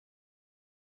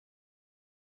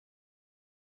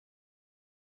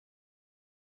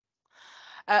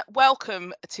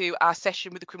Welcome to our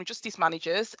session with the Criminal Justice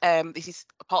Managers. This is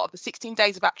part of the 16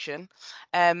 Days of Action.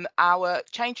 Our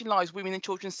Changing Lives Women and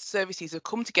Children's Services have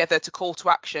come together to call to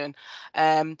action.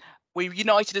 We're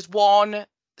united as one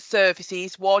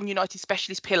services, one united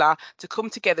specialist pillar to come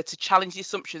together to challenge the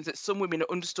assumptions that some women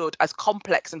are understood as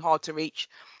complex and hard to reach.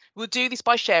 We'll do this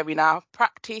by sharing our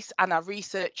practice and our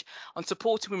research on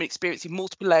supporting women experiencing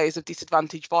multiple layers of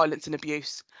disadvantage, violence and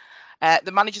abuse.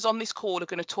 The managers on this call are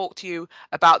going to talk to you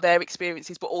about their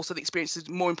experiences, but also the experiences,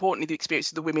 more importantly, the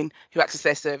experiences of the women who access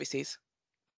their services.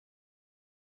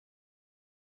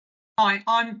 Hi,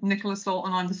 I'm Nicola Salt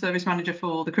and I'm the Service Manager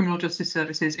for the Criminal Justice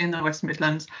Services in the West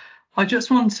Midlands. I just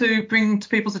want to bring to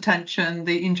people's attention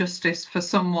the injustice for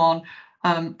someone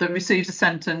that receives a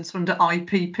sentence under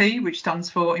IPP, which stands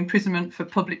for Imprisonment for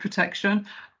Public Protection.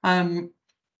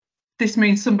 This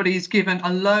means somebody is given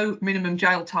a low minimum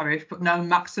jail tariff, but no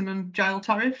maximum jail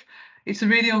tariff. It's a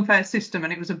really unfair system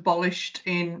and it was abolished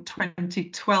in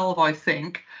 2012, I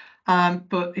think.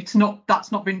 But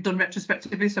that's not been done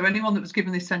retrospectively. So anyone that was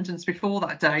given this sentence before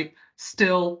that date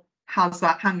still has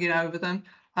that hanging over them.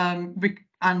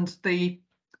 And the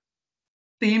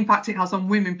impact it has on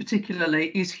women particularly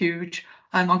is huge.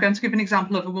 I'm going to give an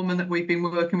example of a woman that we've been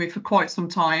working with for quite some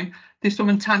time. This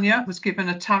woman, Tanya, was given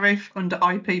a tariff under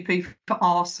IPP for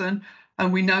arson.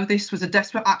 And we know this was a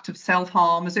desperate act of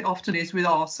self-harm, as it often is with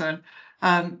arson.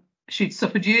 She'd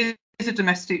suffered years of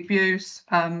domestic abuse,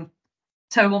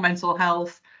 terrible mental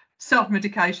health,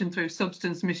 self-medication through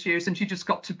substance misuse, and she just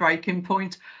got to breaking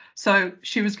point. So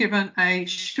she was given a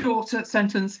shorter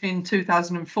sentence in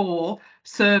 2004,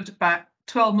 served about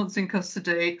 12 months in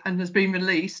custody and has been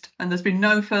released, and there's been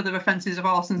no further offences of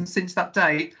arson since that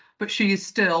date, but she is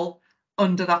still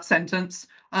under that sentence.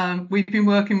 We've been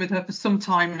working with her for some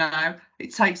time now.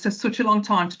 It takes her such a long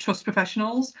time to trust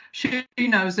professionals. She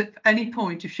knows at any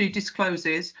point if she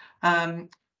discloses an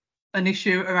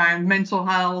issue around mental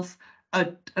health,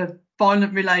 a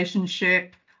violent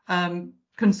relationship,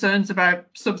 concerns about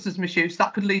substance misuse,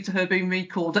 that could lead to her being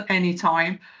recalled at any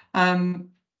time.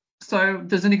 So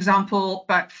there's an example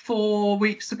about 4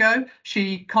 weeks ago.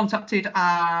 She contacted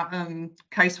our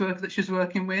caseworker that she was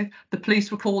working with. The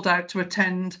police were called out to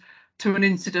attend to an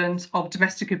incident of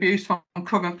domestic abuse from a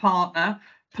current partner.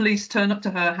 Police turned up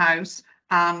to her house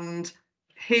and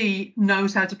he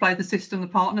knows how to play the system, the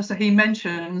partner. So he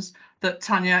mentions that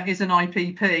Tanya is an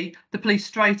IPP. The police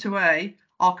straight away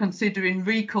are considering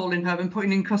recalling her and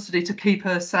putting in custody to keep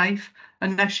her safe.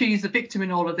 And now she's a victim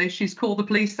in all of this. She's called the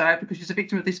police out because she's a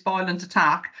victim of this violent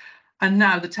attack. And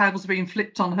now the tables are being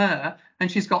flipped on her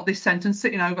and she's got this sentence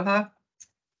sitting over her.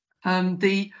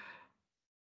 The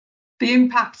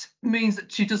impact means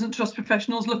that she doesn't trust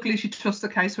professionals. Luckily, she trusts the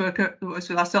caseworker that works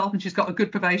with herself and she's got a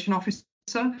good probation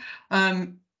officer.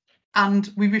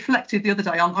 And we reflected the other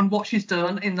day on what she's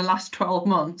done in the last 12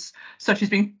 months. So she's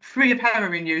been free of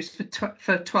heroin use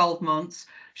for 12 months.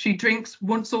 She drinks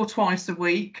once or twice a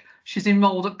week. She's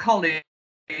enrolled at college.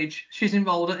 She's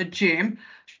enrolled at a gym.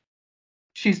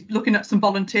 She's looking at some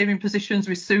volunteering positions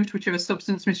with SUIT, which are a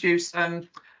substance misuse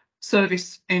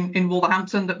service in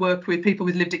Wolverhampton that work with people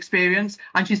with lived experience.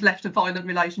 And she's left a violent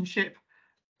relationship.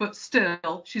 But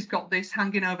still, she's got this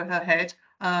hanging over her head.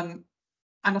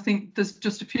 And I think there's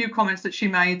just a few comments that she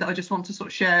made that I just want to sort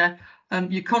of share.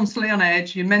 You're constantly on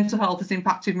edge. Your mental health is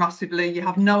impacted massively. You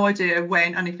have no idea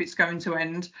when and if it's going to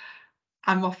end.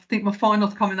 And I think my final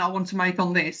comment that I want to make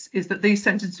on this is that these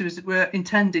sentences were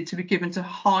intended to be given to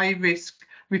high risk,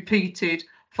 repeated,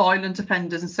 violent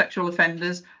offenders and sexual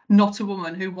offenders, not a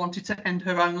woman who wanted to end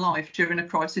her own life during a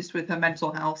crisis with her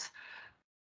mental health.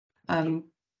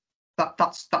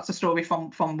 That's a story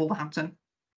from Wolverhampton.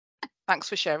 Thanks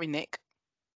for sharing, Nick.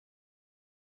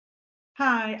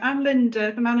 Hi, I'm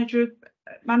Linda, the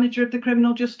manager of the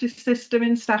criminal justice system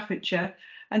in Staffordshire,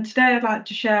 and today I'd like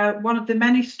to share one of the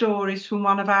many stories from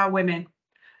one of our women.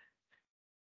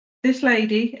 This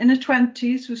lady in her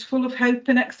 20s was full of hope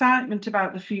and excitement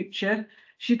about the future.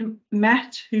 She'd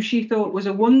met who she thought was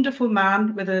a wonderful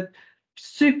man with a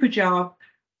super job.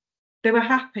 They were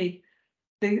happy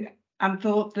and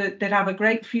thought that they'd have a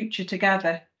great future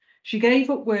together. She gave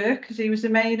up work as he was the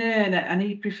main earner and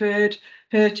he preferred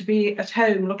her to be at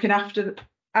home looking after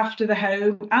the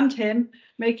home and him,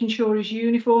 making sure his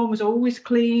uniform was always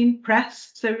clean,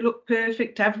 pressed, so he looked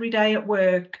perfect every day at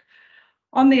work.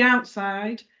 On the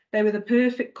outside, they were the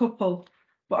perfect couple,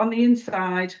 but on the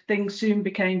inside, things soon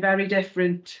became very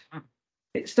different.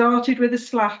 It started with a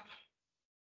slap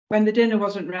when the dinner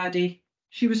wasn't ready.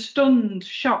 She was stunned,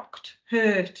 shocked,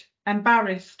 hurt,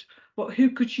 embarrassed, but who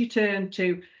could she turn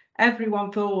to?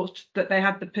 Everyone thought that they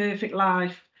had the perfect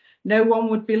life. No one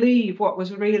would believe what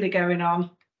was really going on.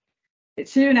 It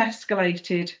soon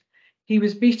escalated. He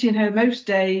was beating her most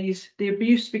days. The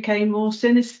abuse became more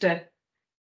sinister.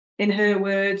 In her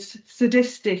words,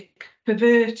 sadistic,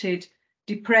 perverted,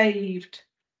 depraved.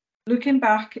 Looking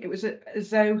back, it was as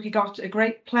though he got a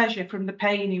great pleasure from the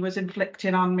pain he was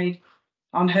inflicting on me,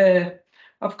 on her.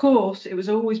 Of course, it was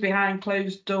always behind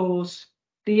closed doors.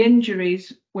 The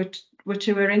injuries were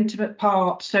to her intimate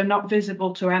parts, so not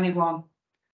visible to anyone.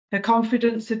 Her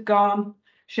confidence had gone.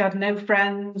 She had no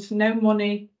friends, no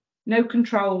money, no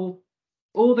control.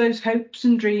 All those hopes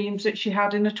and dreams that she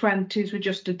had in her 20s were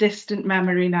just a distant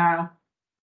memory now.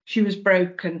 She was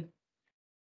broken.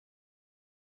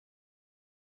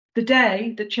 The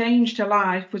day that changed her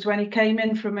life was when he came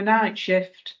in from a night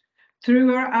shift, threw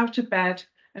her out of bed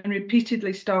and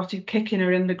repeatedly started kicking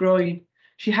her in the groin.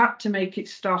 She had to make it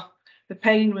stop. The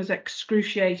pain was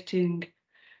excruciating.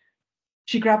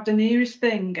 She grabbed the nearest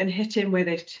thing and hit him with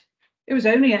it. It was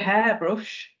only a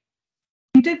hairbrush.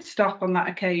 He did stop on that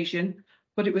occasion,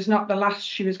 but it was not the last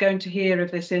she was going to hear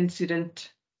of this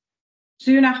incident.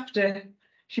 Soon after,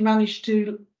 she managed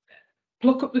to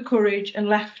pluck up the courage and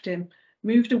left him,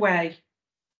 moved away,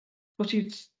 but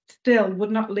he still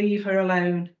would not leave her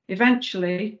alone.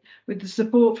 Eventually, with the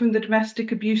support from the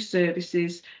domestic abuse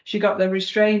services, she got the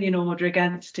restraining order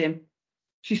against him.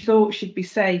 She thought she'd be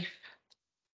safe.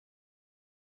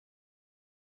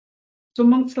 Some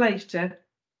months later,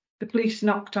 the police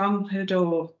knocked on her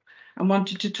door and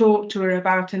wanted to talk to her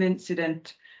about an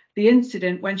incident. The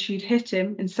incident when she'd hit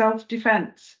him in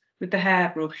self-defence with the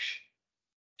hairbrush.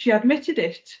 She admitted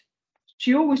it.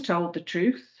 She always told the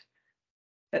truth.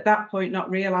 At that point, not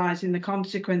realising the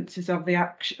consequences of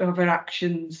her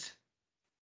actions.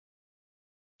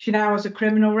 She now has a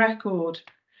criminal record,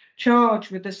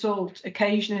 charged with assault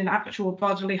occasioning actual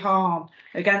bodily harm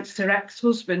against her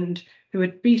ex-husband, who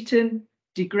had beaten,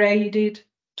 degraded,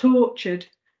 tortured,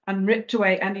 and ripped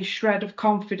away any shred of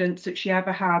confidence that she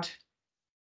ever had.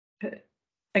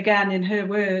 Again, in her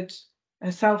words,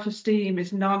 her self-esteem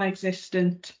is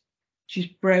non-existent. She's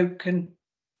broken.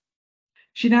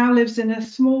 She now lives in a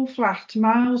small flat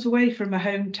miles away from her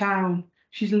hometown.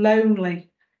 She's lonely.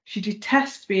 She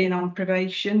detests being on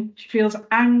probation. She feels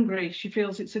angry. She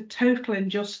feels it's a total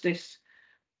injustice.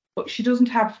 But she doesn't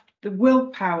have the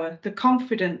willpower, the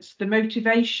confidence, the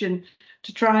motivation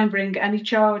to try and bring any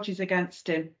charges against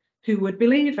him. Who would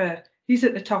believe her? He's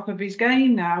at the top of his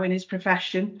game now in his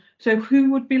profession. So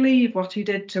who would believe what he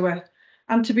did to her?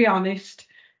 And to be honest,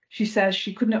 she says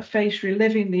she could not face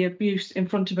reliving the abuse in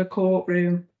front of a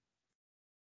courtroom.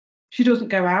 She doesn't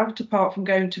go out apart from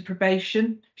going to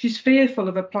probation. She's fearful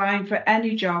of applying for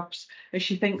any jobs as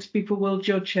she thinks people will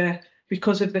judge her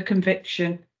because of the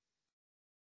conviction.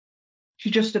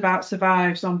 She just about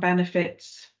survives on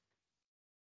benefits.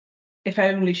 If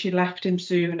only she'd left him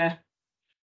sooner.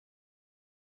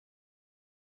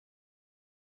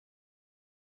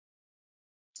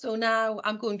 So now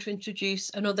I'm going to introduce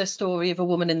another story of a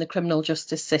woman in the criminal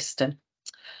justice system.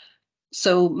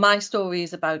 So my story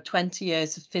is about 20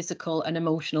 years of physical and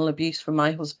emotional abuse from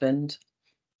my husband.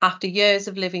 After years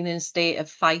of living in a state of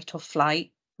fight or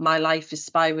flight, my life is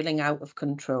spiraling out of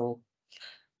control.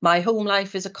 My home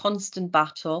life is a constant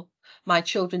battle. My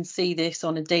children see this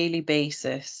on a daily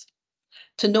basis.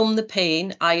 To numb the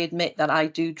pain, I admit that I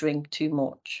do drink too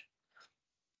much.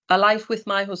 A life with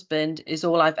my husband is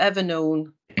all I've ever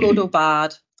known, good or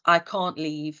bad. I can't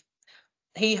leave.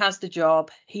 He has the job,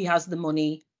 he has the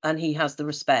money, and he has the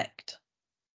respect.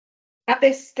 At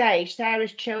this stage,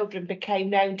 Sarah's children became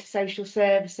known to social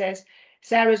services.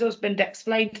 Sarah's husband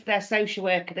explained to their social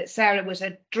worker that Sarah was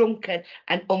a drunken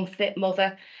and unfit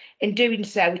mother. In doing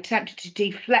so, he attempted to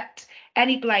deflect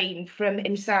any blame from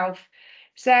himself.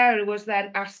 Sarah was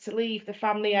then asked to leave the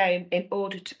family home in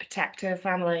order to protect her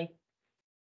family.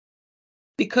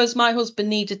 Because my husband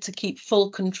needed to keep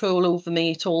full control over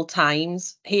me at all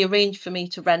times, he arranged for me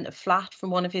to rent a flat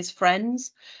from one of his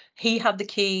friends. He had the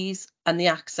keys and the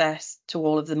access to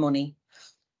all of the money.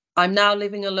 I'm now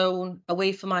living alone,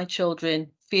 away from my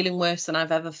children, feeling worse than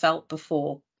I've ever felt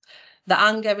before. The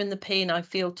anger and the pain I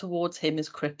feel towards him is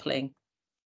crippling.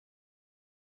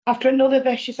 After another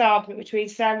vicious argument between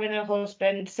Sarah and her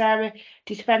husband, Sarah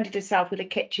defended herself with a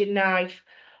kitchen knife.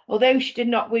 Although she did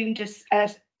not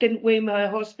didn't wound her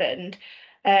husband,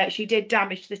 she did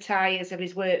damage the tyres of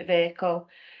his work vehicle.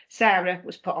 Sarah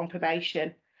was put on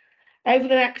probation. Over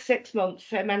the next 6 months,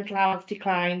 her mental health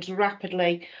declines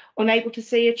rapidly. Unable to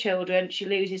see her children, she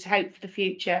loses hope for the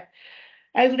future.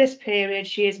 Over this period,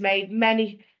 she has made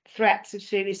many threats of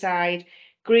suicide,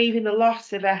 grieving the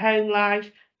loss of her home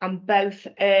life and both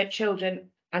her children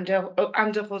and her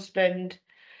husband.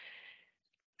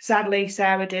 Sadly,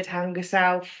 Sarah did hang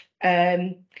herself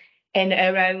in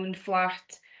her own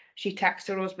flat. She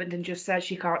texted her husband and just said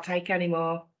she can't take any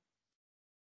more.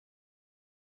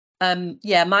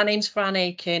 Yeah, my name's Fran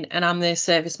Aiken and I'm the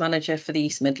service manager for the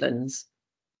East Midlands.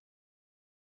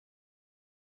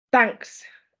 Thanks,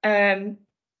 Fran,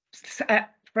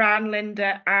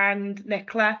 Linda and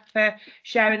Nicola for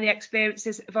sharing the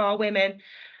experiences of our women.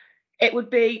 It would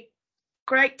be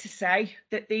great to say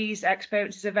that these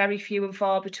experiences are very few and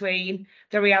far between.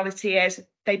 The reality is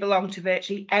they belong to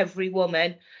virtually every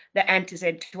woman that enters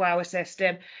into our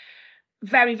system.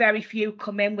 Very, very few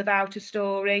come in without a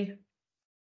story.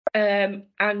 And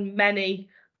many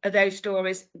of those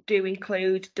stories do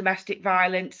include domestic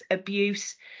violence,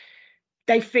 abuse.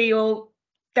 They feel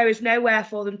there is nowhere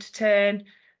for them to turn.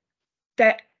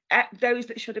 That those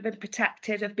that should have been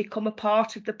protected have become a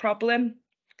part of the problem.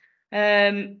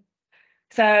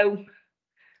 So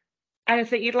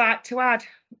anything you'd like to add,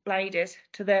 ladies,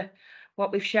 to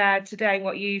what we've shared today,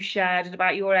 what you've shared, and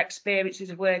about your experiences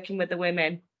of working with the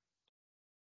women?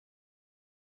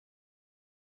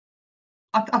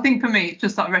 I think for me, it's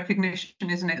just that recognition,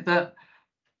 isn't it? That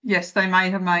yes, they may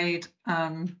have made,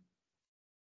 they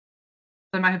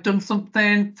may have done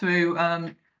something through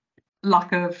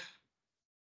lack of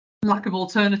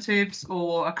alternatives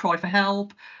or a cry for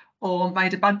help, or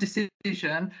made a bad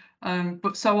decision.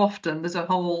 But so often there's a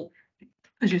whole,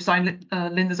 as you're saying,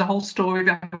 Lynn, there's a whole story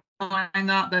behind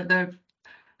that.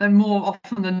 They're more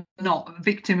often than not a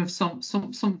victim of some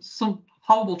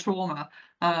horrible trauma.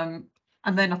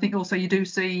 And then I think also you do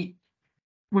see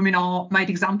women are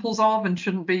made examples of and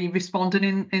shouldn't be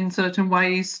responding in certain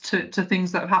ways to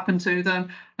things that have happened to them.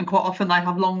 And quite often they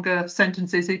have longer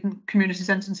sentences, even community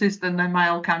sentences, than their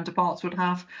male counterparts would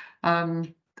have.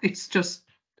 It's just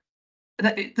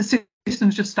the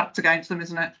system's just stacked against them,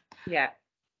 isn't it? Yeah.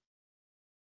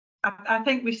 I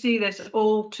think we see this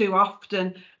all too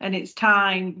often, and it's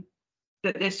time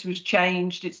that this was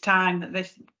changed. It's time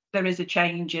that there is a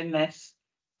change in this.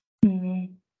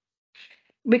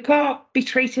 We can't be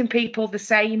treating people the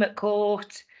same at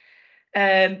court,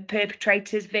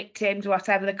 perpetrators, victims,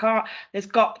 whatever. They've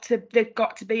got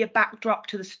to be a backdrop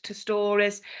to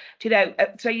stories,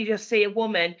 so you just see a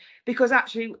woman, because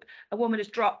actually a woman has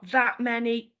dropped that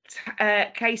many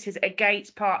cases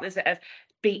against partners that have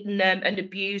beaten them and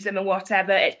abused them and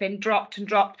whatever. It's been dropped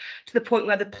to the point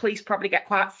where the police probably get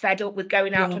quite fed up with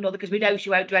going out to another, because we know she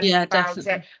won't do anything about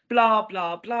it, blah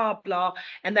blah blah blah.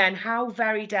 And then how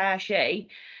very dare she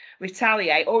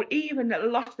retaliate? Or even a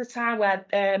lot of the time where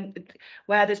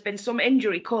there's been some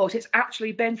injury caused, it's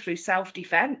actually been through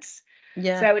self-defense.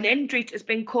 So an injury has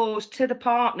been caused to the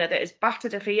partner that has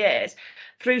battered her for years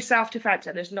through self-defense,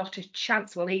 and there's not a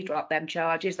chance will he drop them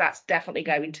charges. That's definitely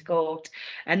going to court.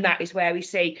 And that is where we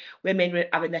see women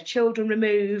having their children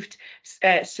removed,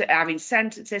 having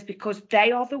sentences, because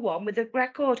they are the one with the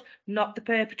record, not the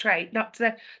perpetrator, not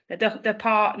the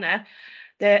partner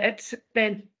that has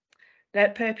been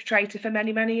the perpetrator for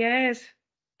many, many years.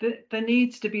 There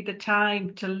needs to be the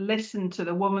time to listen to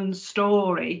the woman's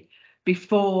story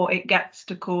before it gets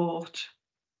to court,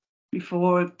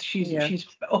 before she's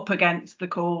up against the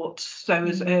court. So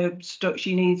as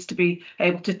she needs to be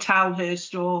able to tell her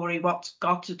story, what's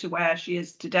got her to where she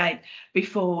is today,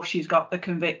 before she's got the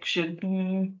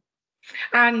conviction.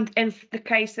 And in the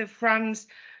case of Fran's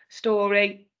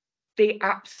story,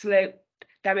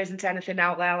 there isn't anything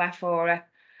out there left for her.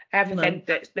 Everything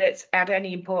that's had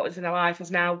any importance in her life is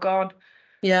now gone.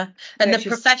 Yeah, and the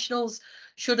professionals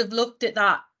should have looked at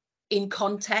that in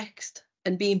context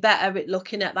and been better at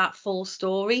looking at that full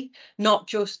story, not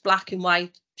just black and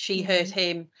white. She hurt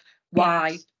him.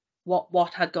 Why? Yes.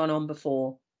 What had gone on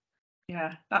before?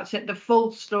 Yeah, that's it. The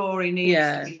full story needs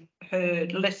to be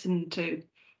heard, listened to.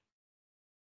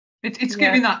 It's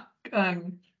giving that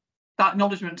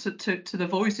acknowledgement to the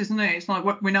voice, isn't it? It's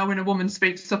like we know when a woman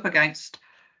speaks up against,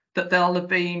 that there'll have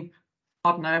been,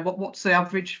 I don't know, what's the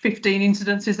average, 15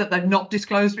 incidences that they've not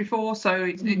disclosed before. So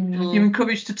you're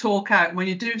encouraged to talk out. And when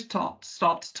you do start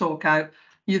to talk out,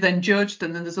 you're then judged,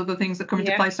 and then there's other things that come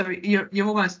into play. So you're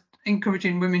almost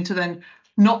encouraging women to then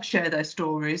not share their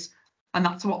stories. And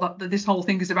that's what this whole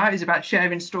thing is about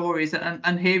sharing stories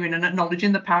and hearing and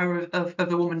acknowledging the power of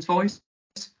the woman's voice.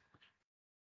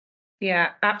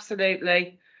 Yeah,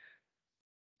 absolutely.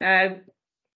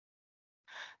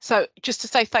 So just to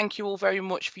say thank you all very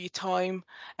much for your time,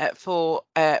 for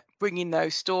bringing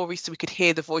those stories so we could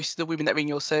hear the voice of the women that are in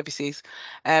your services.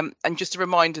 And just a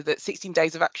reminder that 16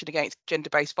 Days of Action Against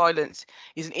Gender-Based Violence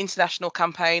is an international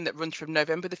campaign that runs from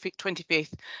November the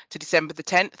 25th to December the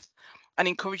 10th, and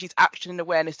encourages action and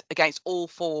awareness against all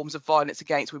forms of violence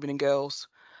against women and girls.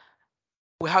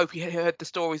 We hope you heard the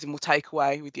stories and will take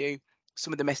away with you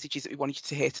some of the messages that we wanted you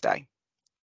to hear today.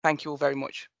 Thank you all very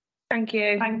much. Thank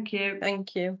you. Thank you.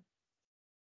 Thank you.